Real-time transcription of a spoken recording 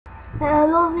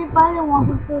Hello everybody,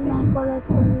 welcome to my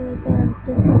collection.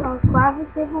 This is our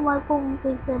graphic table, my phone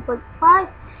is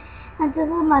 7.5, and this is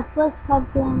my first time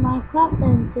playing Minecraft,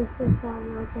 and this is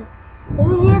okay. If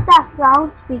you hear that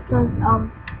sound, because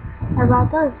my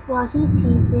brother is watching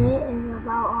TV and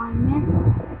about Iron,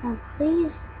 and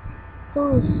please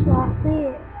do share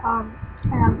it.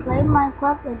 And I'm playing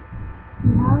Minecraft, and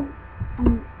now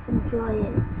and enjoy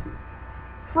it.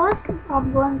 First,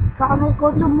 I'm going to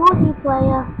go to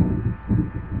multiplayer.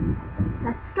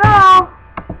 Let's go!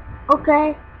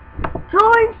 Okay,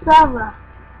 join server.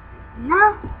 Now,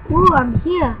 ooh, I'm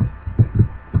here.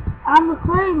 I'm a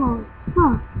play mode.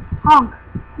 Honk.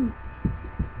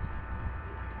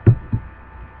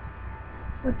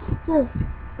 What's this?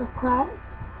 A crack?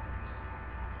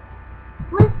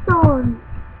 Redstone!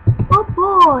 Oh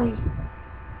boy!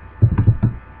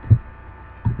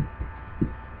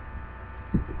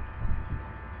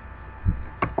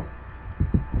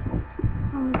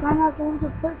 I'm gonna go to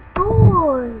put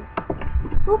doors.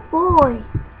 Oh boy!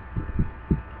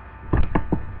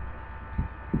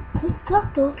 Pick up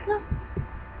those up.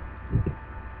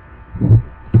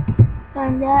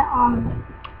 And then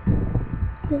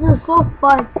this is so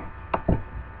fun.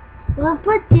 When I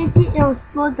put TNT, it will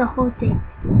explode the whole thing.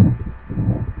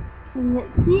 And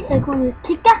let's see, I'm going to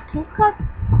kick up.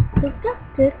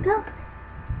 It's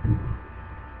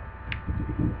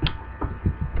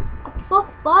so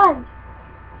fun.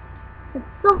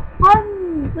 It's so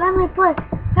fun. Let me put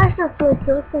pressure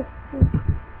filters.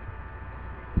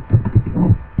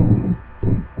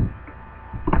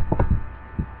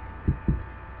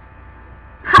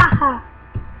 Haha.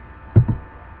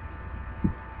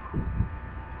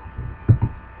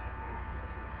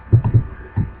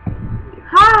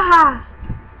 Haha.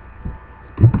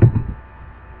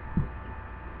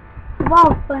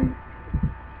 Wow, fun.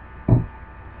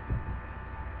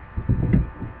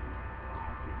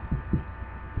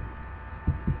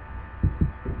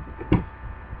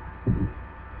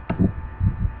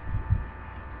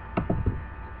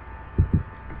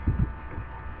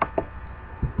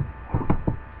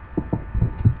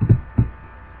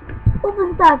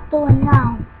 Open that door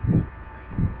now.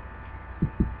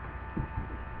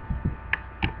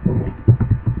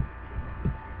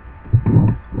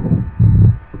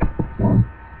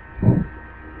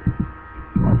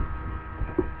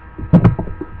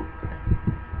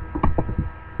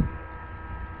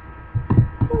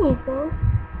 Here we go.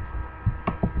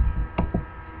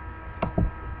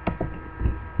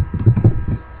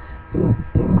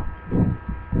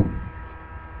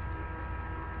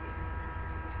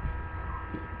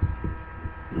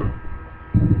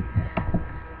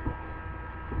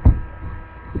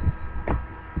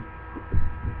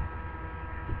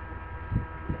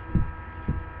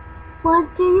 What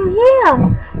do you hear?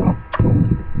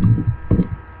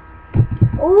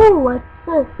 Oh, what's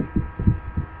this?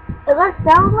 If I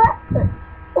sound that,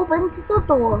 open the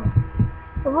door.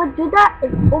 If I do that,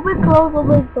 it's open,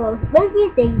 close. Maybe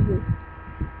daisy.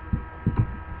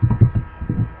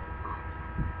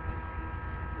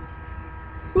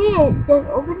 See it, just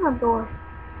open the door.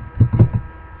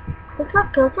 Click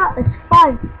up, it's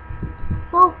fun.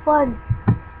 So fun.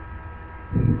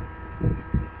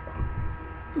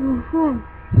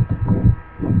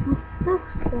 What's this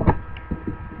for?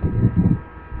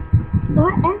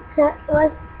 Don't enter,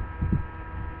 like,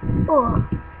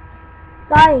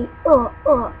 die, oh.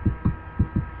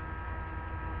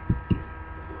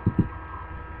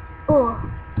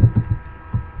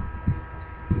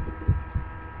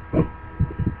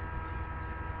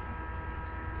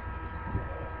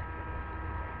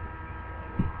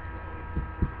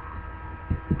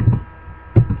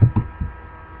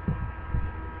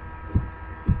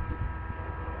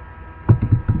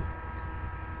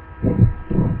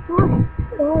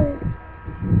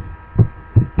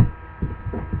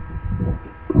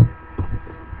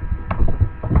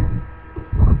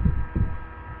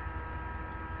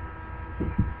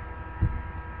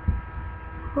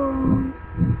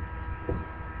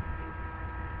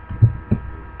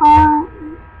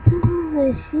 This is a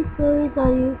sheep story.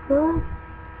 Are you good?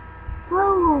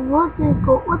 Oh, what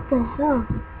the hell?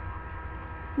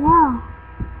 Wow.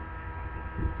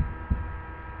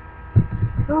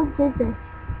 Who did this?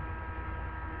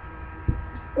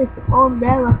 It's all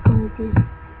their activity.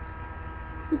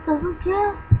 It doesn't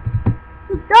care.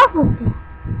 It doesn't care.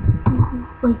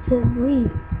 We can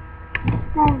leave.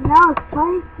 And now it's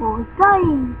time for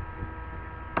dying.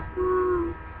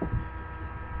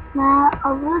 Now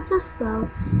I will just go.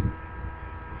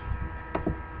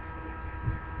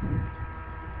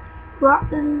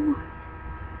 Rotten.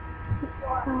 This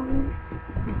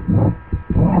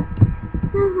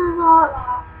is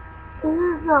all.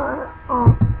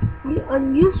 This is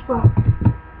unuseful.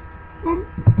 And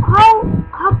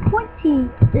how pointy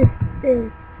this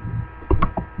is.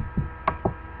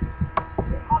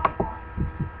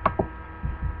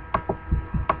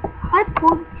 How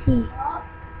pointy.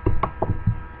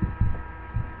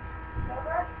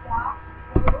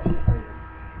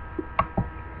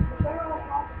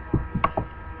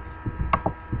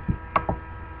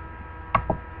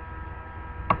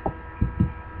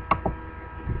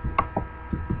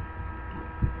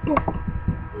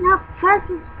 Now press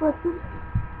this button.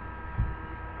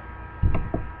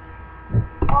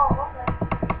 Oh, okay.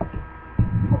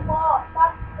 Well,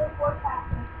 that's the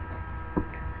forecasting.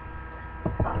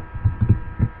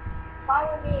 Fine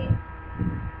with me.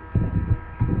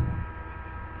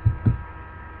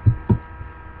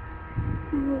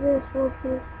 This will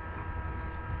be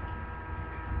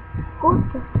what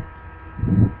the?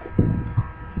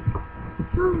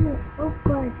 This is so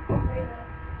good.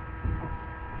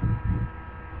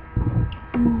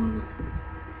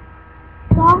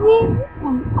 Sorry, I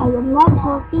am not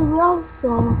talking well, so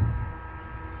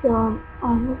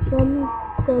I'm gonna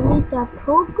delete that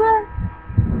program.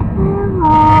 And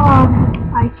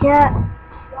I can't.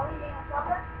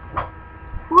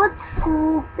 What's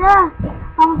that?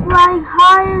 I'm flying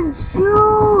high and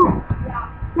shoot.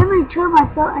 Let me turn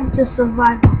myself into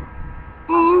survival.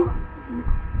 And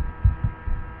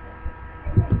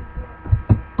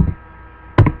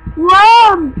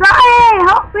whoa, I'm dying!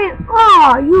 Help me!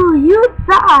 Oh, you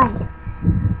die!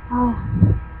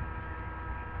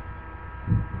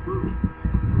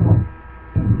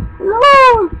 Hello!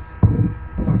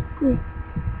 Wait,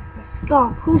 let's go.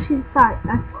 Push inside.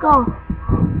 Let's go.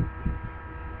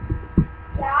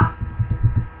 Yeah.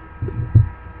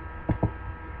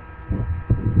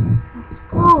 Let's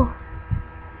go.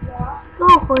 Yeah. Go,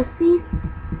 horsey.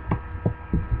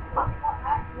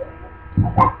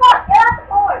 Get out the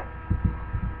board!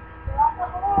 Get off the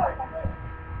board!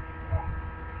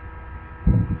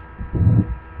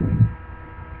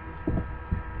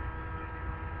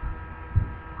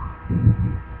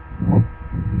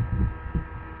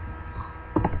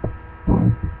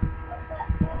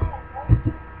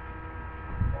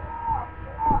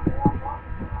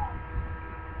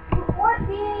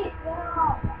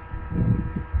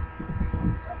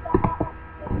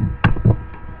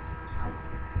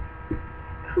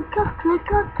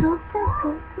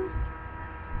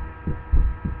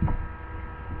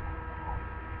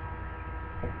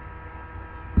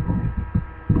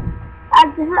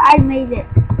 I made it.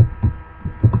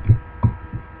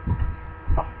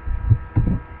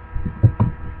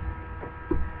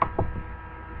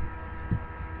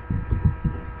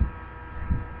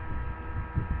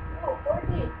 Oh,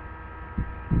 14.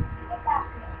 Get back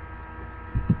here.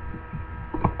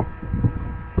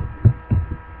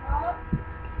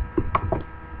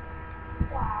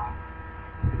 Wow.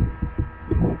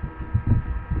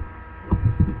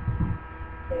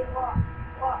 Say what?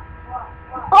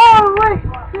 Oh, let's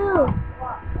do.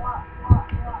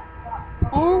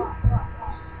 And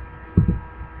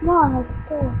no, let's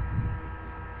go.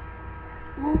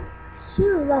 And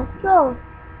shoot, let's go.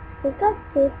 Pick up.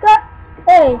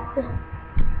 Hey,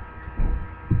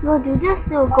 we'll do this.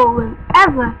 We'll go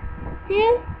wherever.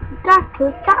 See, pick up.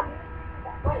 Wait,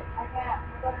 I can't. I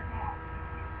better can't.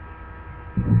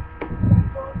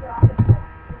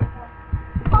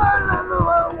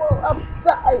 I'm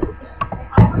sorry.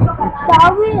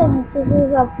 Sorry, and this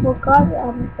is a forgot.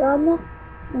 I'm done.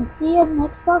 And see you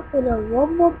next time for the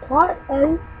one more part.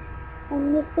 And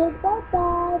you say bye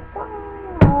bye.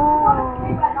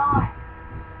 Bye.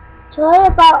 Sorry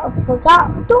about a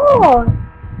forgot door.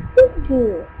 Thank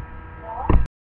you.